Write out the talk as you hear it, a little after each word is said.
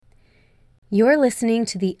You're listening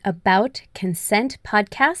to the About Consent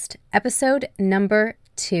podcast, episode number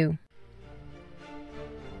 2.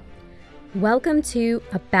 Welcome to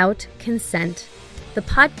About Consent, the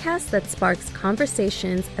podcast that sparks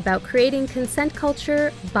conversations about creating consent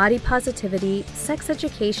culture, body positivity, sex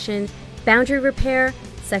education, boundary repair,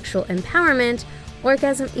 sexual empowerment,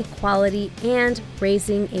 orgasm equality, and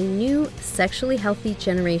raising a new sexually healthy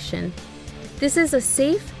generation. This is a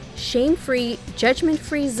safe, shame-free,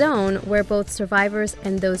 judgment-free zone where both survivors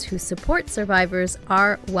and those who support survivors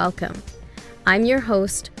are welcome. I'm your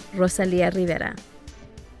host, Rosalia Rivera.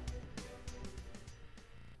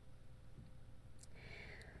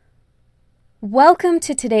 Welcome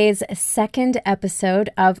to today's second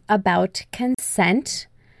episode of About Consent.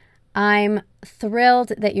 I'm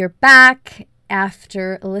thrilled that you're back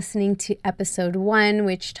after listening to episode 1,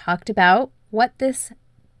 which talked about what this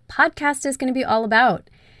podcast is going to be all about.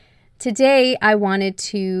 Today, I wanted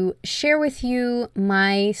to share with you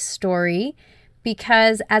my story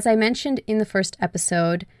because, as I mentioned in the first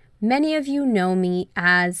episode, many of you know me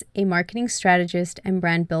as a marketing strategist and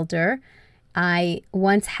brand builder. I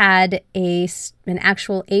once had an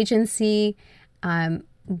actual agency.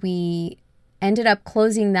 We ended up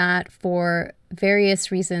closing that for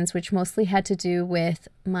various reasons, which mostly had to do with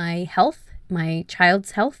my health, my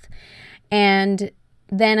child's health. And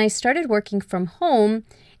then I started working from home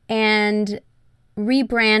and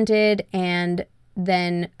rebranded, and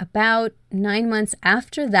then about 9 months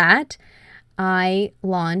after that, I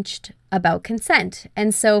launched About Consent.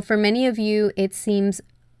 And so for many of you, it seems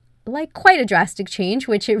like quite a drastic change,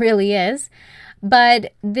 which it really is.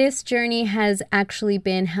 But this journey has actually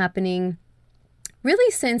been happening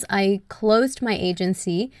really since I closed my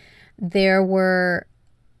agency. There were,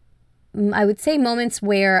 I would say, moments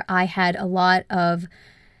where I had a lot of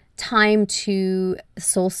time to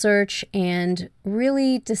soul search and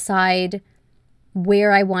really decide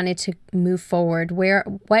where I wanted to move forward,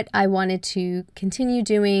 what I wanted to continue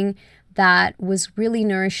doing that was really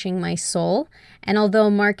nourishing my soul. And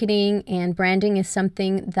although marketing and branding is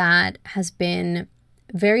something that has been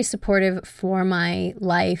very supportive for my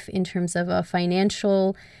life in terms of a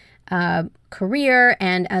financial career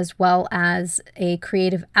and as well as a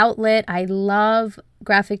creative outlet, I love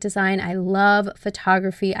graphic design. I love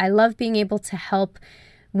photography. I love being able to help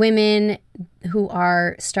women who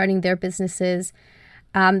are starting their businesses.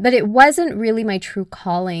 But it wasn't really my true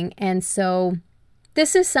calling. And so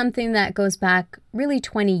this is something that goes back really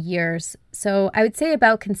 20 years. So I would say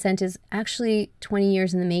About Consent is actually 20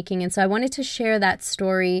 years in the making. And so I wanted to share that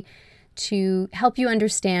story to help you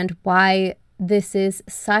understand why this is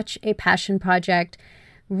such a passion project.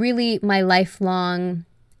 Really, my lifelong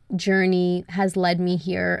journey has led me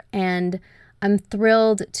here. And I'm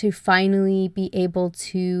thrilled to finally be able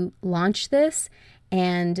to launch this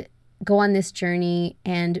and go on this journey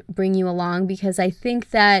and bring you along because I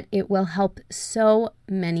think that it will help so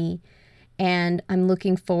many, and I'm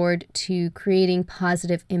looking forward to creating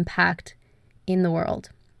positive impact in the world.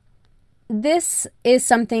 This is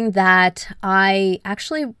something that I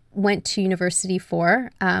actually went to university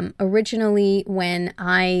for. Originally, when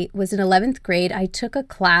I was in 11th grade, I took a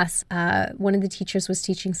class. One of the teachers was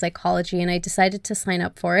teaching psychology, and I decided to sign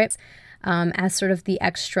up for it as sort of the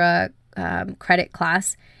extra credit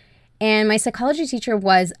class. And my psychology teacher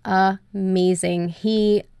was amazing.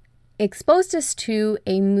 He exposed us to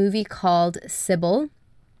a movie called Sybil.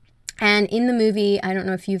 And in the movie, I don't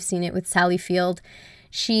know if you've seen it, with Sally Field,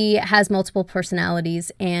 she has multiple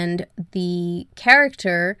personalities. And the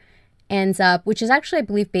character ends up, which is actually, I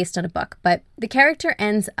believe, based on a book, but the character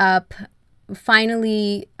ends up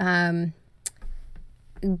finally,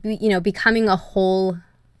 becoming a whole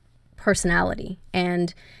personality.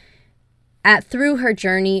 And through her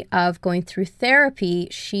journey of going through therapy,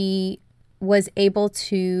 she was able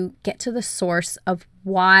to get to the source of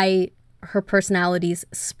why her personalities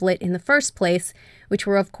split in the first place, which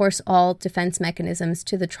were, of course, all defense mechanisms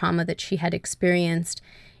to the trauma that she had experienced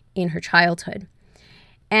in her childhood.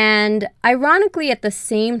 And ironically, about the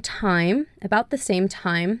same time,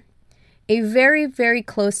 a very, very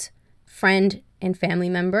close friend and family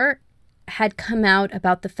member had come out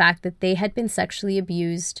about the fact that they had been sexually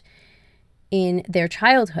abused in their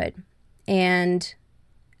childhood. And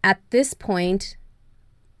at this point,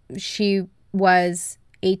 she was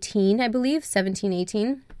 18, I believe, 17,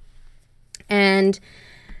 18. And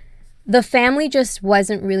the family just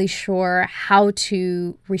wasn't really sure how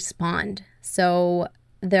to respond. So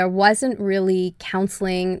there wasn't really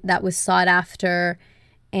counseling that was sought after.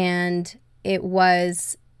 And it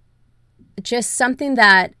was just something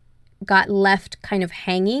that got left kind of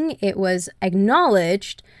hanging. It was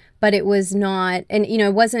acknowledged, but it was not, and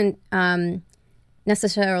it wasn't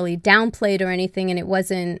necessarily downplayed or anything, and it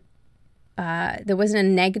wasn't, there wasn't a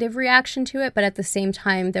negative reaction to it, but at the same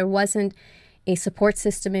time, there wasn't a support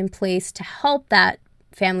system in place to help that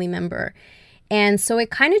family member. And so it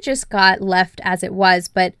kind of just got left as it was.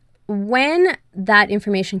 But when that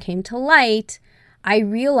information came to light, I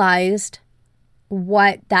realized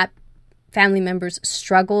what that family member's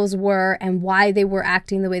struggles were and why they were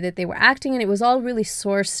acting the way that they were acting. And it was all really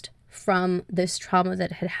sourced from this trauma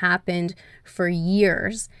that had happened for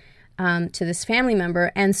years to this family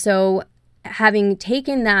member. And so having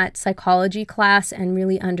taken that psychology class and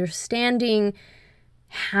really understanding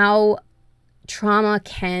how trauma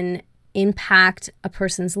can impact a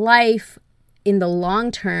person's life in the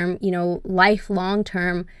long term, lifelong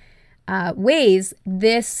term ways,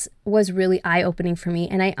 this was really eye-opening for me.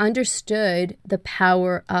 And I understood the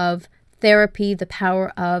power of therapy, the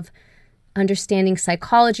power of understanding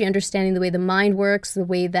psychology, understanding the way the mind works, the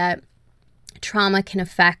way that trauma can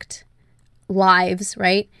affect lives,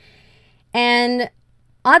 right? And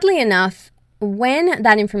oddly enough, when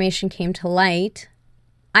that information came to light,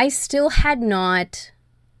 I still had not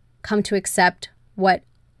come to accept what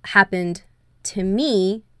happened to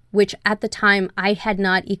me, which at the time I had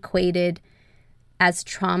not equated as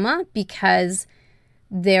trauma, because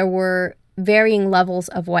there were varying levels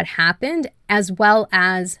of what happened, as well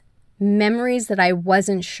as memories that I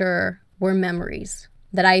wasn't sure were memories,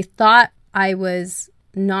 that I thought I was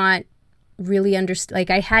not really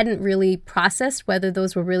I hadn't really processed whether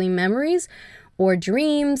those were really memories or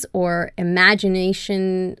dreams or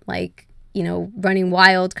imagination, running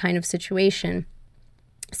wild kind of situation.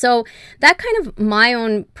 So that kind of my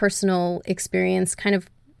own personal experience kind of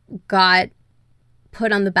got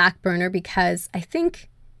put on the back burner because I think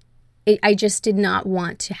I just did not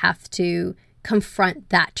want to have to confront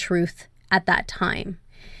that truth at that time.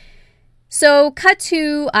 So cut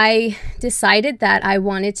to, I decided that I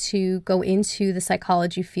wanted to go into the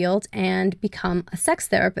psychology field and become a sex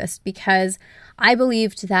therapist because I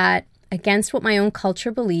believed that, against what my own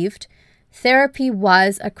culture believed, therapy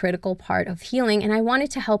was a critical part of healing, and I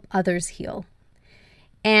wanted to help others heal.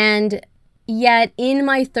 And yet, in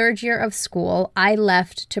my third year of school, I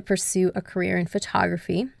left to pursue a career in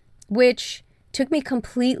photography, which took me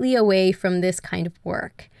completely away from this kind of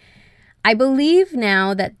work. I believe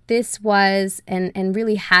now that this was and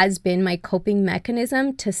really has been my coping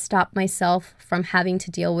mechanism to stop myself from having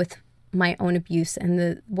to deal with my own abuse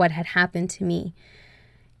and what had happened to me.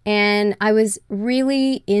 And I was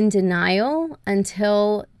really in denial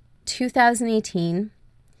until 2018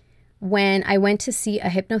 when I went to see a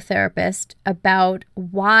hypnotherapist about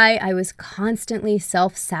why I was constantly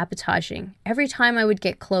self-sabotaging every time I would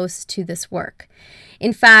get close to this work.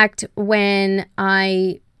 In fact, when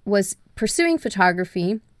I was pursuing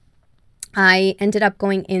photography, I ended up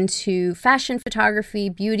going into fashion photography,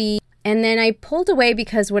 beauty, and then I pulled away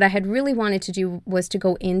because what I had really wanted to do was to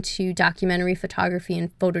go into documentary photography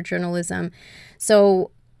and photojournalism.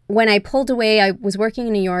 So when I pulled away, I was working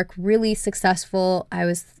in New York, really successful. I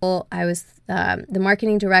was the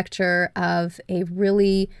marketing director of a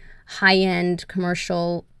really high-end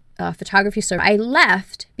commercial photography service. I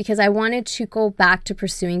left because I wanted to go back to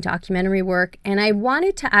pursuing documentary work, and I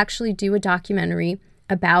wanted to actually do a documentary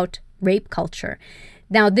about rape culture.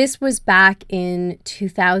 Now, this was back in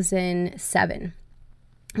 2007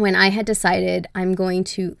 when I had decided I'm going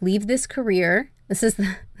to leave this career. This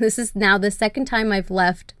is now the second time I've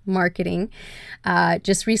left marketing,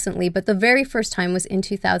 just recently, but the very first time was in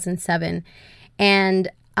 2007.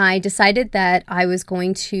 And I decided that I was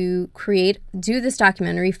going to do this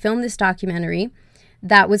documentary, film this documentary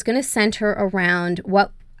that was going to center around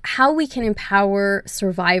how we can empower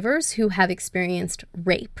survivors who have experienced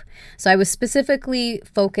rape. So I was specifically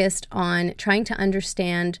focused on trying to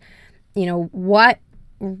understand, why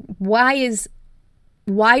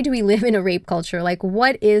do we live in a rape culture? Like,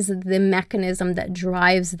 what is the mechanism that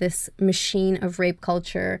drives this machine of rape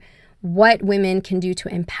culture? What women can do to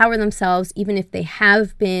empower themselves, even if they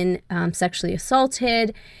have been sexually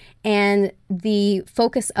assaulted. And the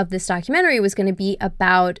focus of this documentary was going to be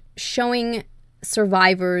about showing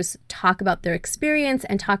survivors talk about their experience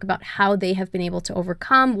and talk about how they have been able to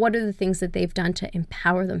overcome, what are the things that they've done to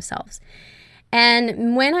empower themselves.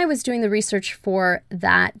 And when I was doing the research for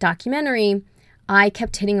that documentary, I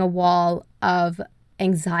kept hitting a wall of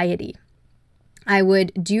anxiety. I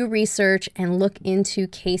would do research and look into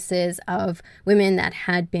cases of women that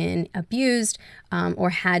had been abused or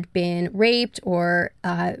had been raped, or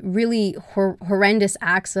really horrendous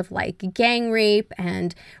acts of like gang rape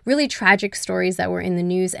and really tragic stories that were in the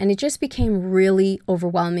news. And it just became really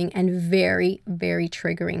overwhelming and very, very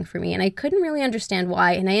triggering for me. And I couldn't really understand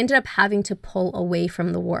why. And I ended up having to pull away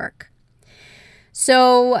from the work.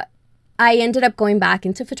 So I ended up going back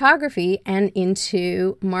into photography and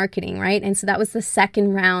into marketing, right? And so that was the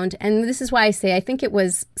second round. And this is why I say I think it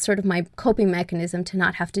was sort of my coping mechanism to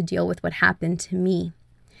not have to deal with what happened to me.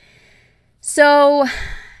 So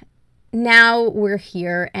now we're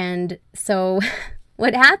here. And so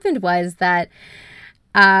what happened was that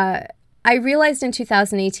I realized in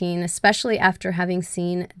 2018, especially after having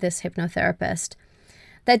seen this hypnotherapist,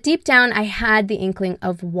 that deep down I had the inkling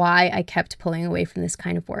of why I kept pulling away from this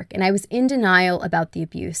kind of work. And I was in denial about the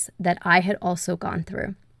abuse that I had also gone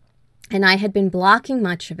through. And I had been blocking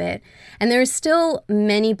much of it. And there are still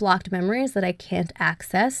many blocked memories that I can't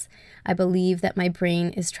access. I believe that my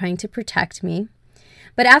brain is trying to protect me.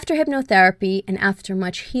 But after hypnotherapy and after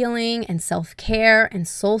much healing and self-care and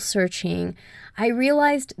soul searching, I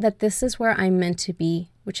realized that this is where I'm meant to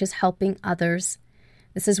be, which is helping others.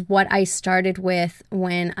 This is what I started with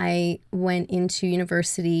when I went into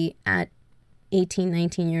university at 18,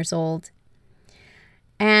 19 years old.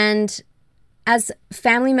 And as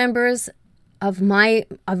family members of my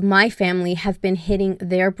family have been hitting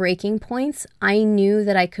their breaking points, I knew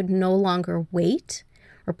that I could no longer wait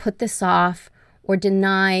or put this off or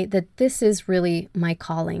deny that this is really my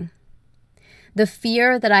calling. The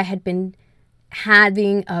fear that I had been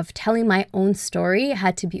having of telling my own story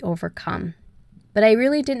had to be overcome. But I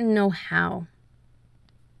really didn't know how.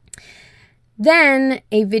 Then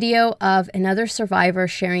a video of another survivor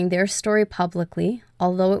sharing their story publicly,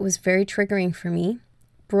 although it was very triggering for me,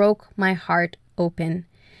 broke my heart open.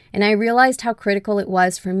 And I realized how critical it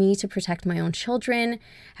was for me to protect my own children,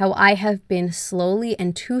 how I have been slowly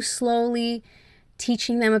and too slowly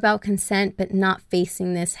teaching them about consent, but not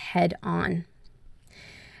facing this head on.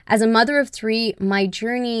 As a mother of 3, my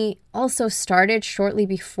journey also started shortly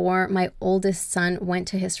before my oldest son went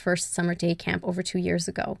to his first summer day camp over 2 years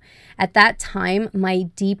ago. At that time, my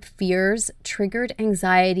deep fears triggered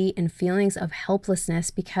anxiety and feelings of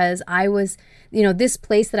helplessness because I was, this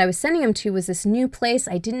place that I was sending him to was this new place.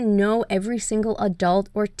 I didn't know every single adult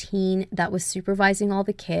or teen that was supervising all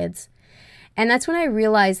the kids. And that's when I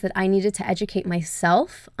realized that I needed to educate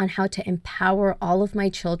myself on how to empower all of my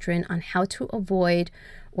children on how to avoid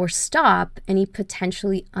or stop any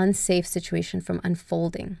potentially unsafe situation from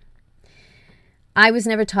unfolding. I was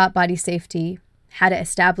never taught body safety, how to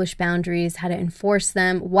establish boundaries, how to enforce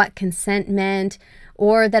them, what consent meant,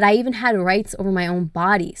 or that I even had rights over my own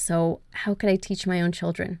body. So how could I teach my own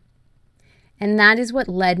children? And that is what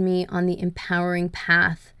led me on the empowering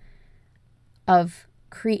path of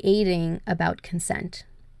creating About Consent.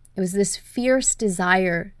 It was this fierce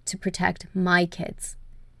desire to protect my kids.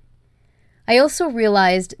 I also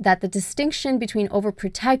realized that the distinction between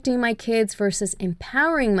overprotecting my kids versus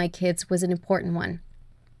empowering my kids was an important one.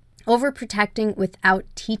 Overprotecting without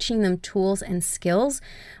teaching them tools and skills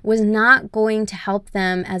was not going to help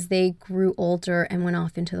them as they grew older and went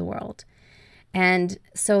off into the world. And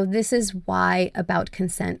so this is why About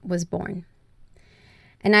Consent was born.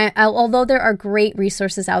 And although there are great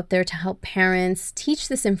resources out there to help parents teach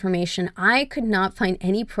this information, I could not find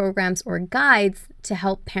any programs or guides to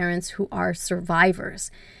help parents who are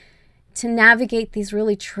survivors to navigate these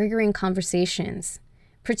really triggering conversations,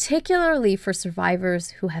 particularly for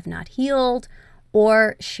survivors who have not healed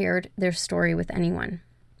or shared their story with anyone.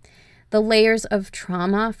 The layers of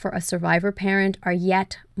trauma for a survivor parent are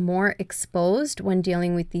yet more exposed when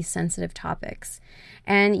dealing with these sensitive topics.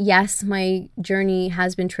 And yes, my journey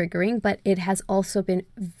has been triggering, but it has also been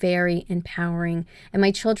very empowering. And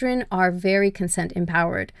my children are very consent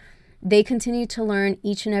empowered. They continue to learn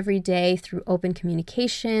each and every day through open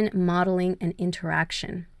communication, modeling, and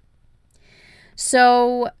interaction.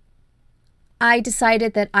 So I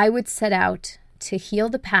decided that I would set out to heal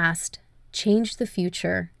the past, change the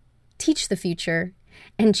future, teach the future,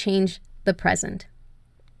 and change the present.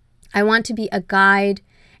 I want to be a guide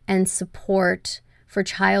and support for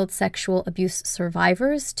child sexual abuse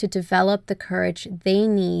survivors to develop the courage they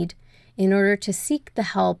need in order to seek the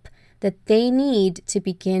help that they need to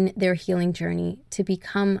begin their healing journey, to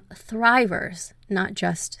become thrivers, not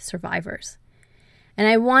just survivors. And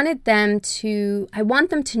I want them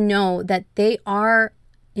to know that they are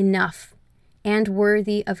enough and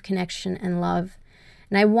worthy of connection and love.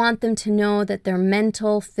 And I want them to know that their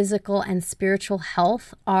mental, physical, and spiritual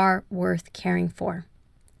health are worth caring for.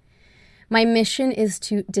 My mission is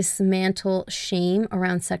to dismantle shame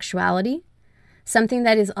around sexuality, something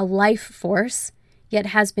that is a life force, yet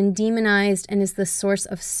has been demonized and is the source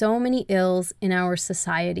of so many ills in our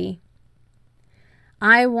society.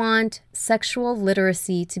 I want sexual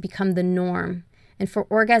literacy to become the norm and for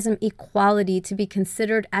orgasm equality to be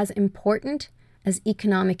considered as important as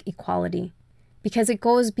economic equality, because it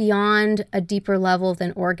goes beyond a deeper level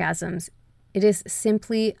than orgasms. It is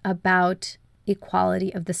simply about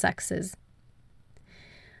equality of the sexes.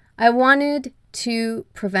 I wanted to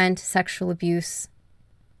prevent sexual abuse.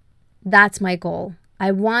 That's my goal.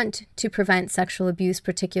 I want to prevent sexual abuse,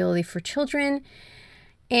 particularly for children,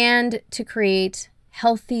 and to create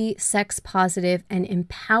healthy, sex-positive, and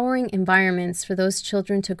empowering environments for those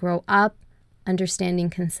children to grow up understanding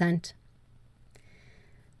consent.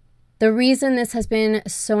 The reason this has been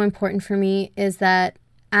so important for me is that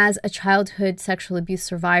as a childhood sexual abuse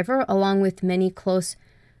survivor, along with many close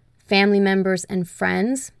family members and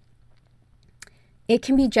friends, it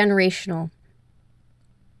can be generational.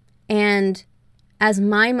 And as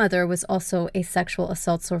my mother was also a sexual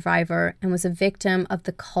assault survivor and was a victim of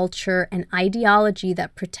the culture and ideology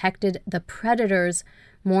that protected the predators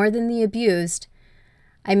more than the abused,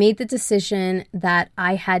 I made the decision that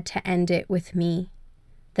I had to end it with me,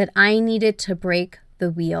 that I needed to break the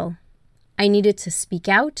wheel. I needed to speak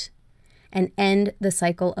out and end the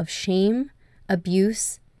cycle of shame,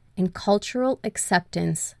 abuse, and cultural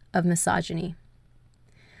acceptance of misogyny.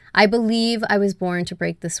 I believe I was born to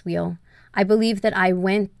break this wheel. I believe that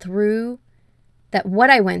what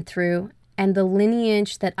I went through and the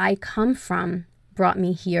lineage that I come from brought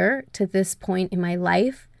me here to this point in my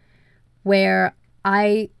life where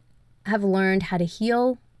I have learned how to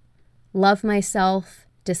heal, love myself,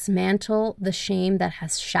 dismantle the shame that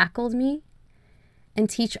has shackled me, and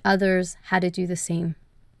teach others how to do the same.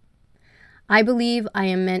 I believe I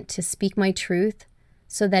am meant to speak my truth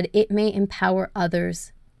so that it may empower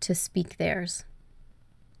others to speak theirs.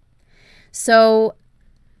 So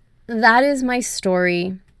that is my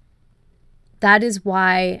story. That is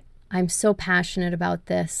why I'm so passionate about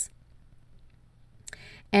this.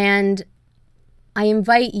 And I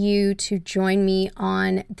invite you to join me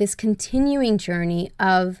on this continuing journey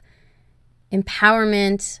of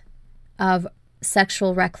empowerment, of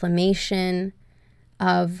sexual reclamation,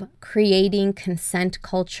 of creating consent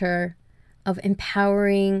culture, of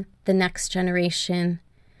empowering the next generation,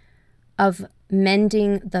 of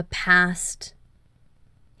mending the past,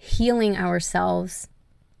 healing ourselves,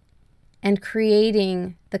 and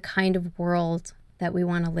creating the kind of world that we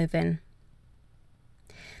want to live in.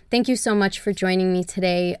 Thank you so much for joining me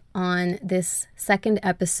today on this second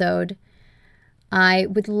episode. I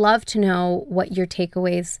would love to know what your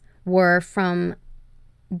takeaways were from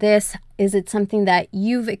this. Is it something that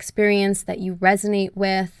you've experienced that you resonate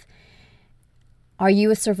with? Are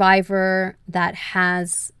you a survivor that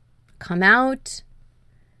has come out?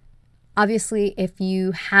 Obviously, if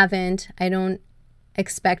you haven't, I don't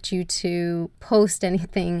expect you to post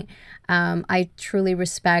anything. I truly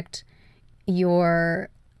respect your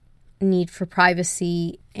need for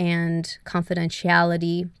privacy and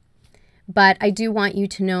confidentiality. But I do want you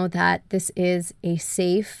to know that this is a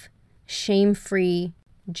safe, shame-free,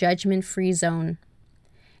 judgment-free zone.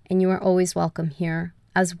 And you are always welcome here,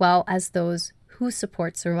 as well as those who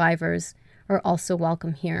support survivors are also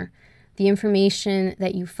welcome here. The information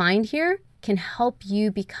that you find here can help you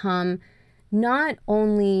become not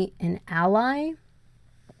only an ally,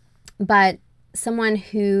 but someone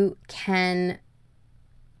who can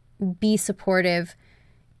be supportive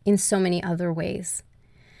in so many other ways.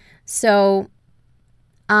 So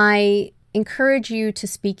I encourage you to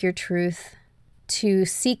speak your truth, to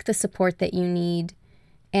seek the support that you need.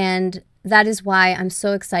 And that is why I'm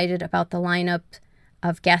so excited about the lineup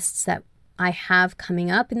of guests that I have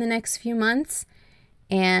coming up in the next few months.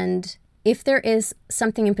 And if there is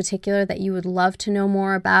something in particular that you would love to know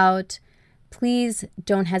more about, please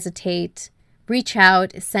don't hesitate. Reach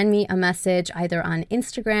out, send me a message either on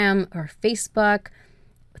Instagram or Facebook,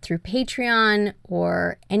 through Patreon,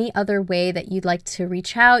 or any other way that you'd like to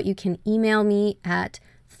reach out. You can email me at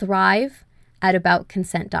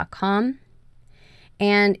thrive@aboutconsent.com.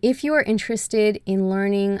 And if you are interested in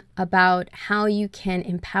learning about how you can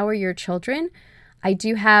empower your children, I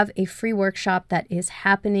do have a free workshop that is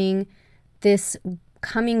happening this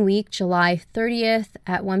coming week, July 30th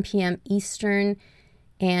at 1 p.m. Eastern.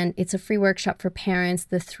 And it's a free workshop for parents.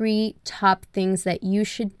 The 3 top things that you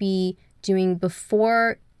should be doing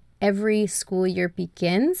before every school year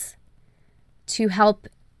begins to help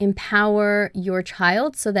empower your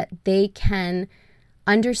child so that they can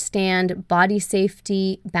understand body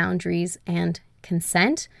safety, boundaries, and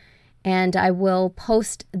consent. And I will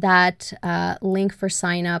post that link for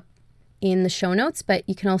sign up in the show notes, but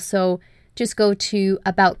you can also just go to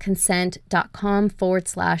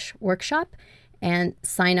aboutconsent.com/workshop and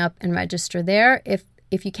sign up and register there.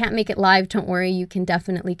 If you can't make it live, don't worry, you can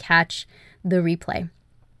definitely catch the replay.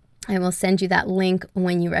 I will send you that link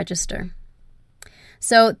when you register.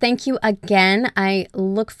 So thank you again. I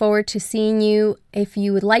look forward to seeing you. If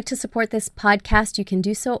you would like to support this podcast, you can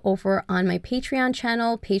do so over on my Patreon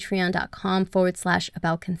channel,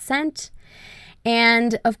 patreon.com/aboutconsent.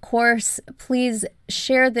 And of course, please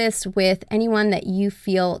share this with anyone that you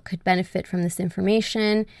feel could benefit from this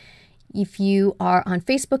information. If you are on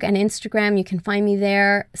Facebook and Instagram, you can find me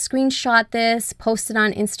there. Screenshot this, post it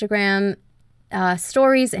on Instagram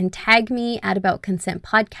stories, and tag me at About Consent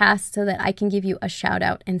Podcast so that I can give you a shout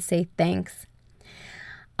out and say thanks.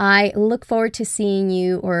 I look forward to seeing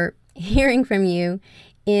you or hearing from you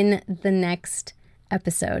in the next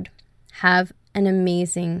episode. Have an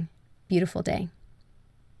amazing, beautiful day.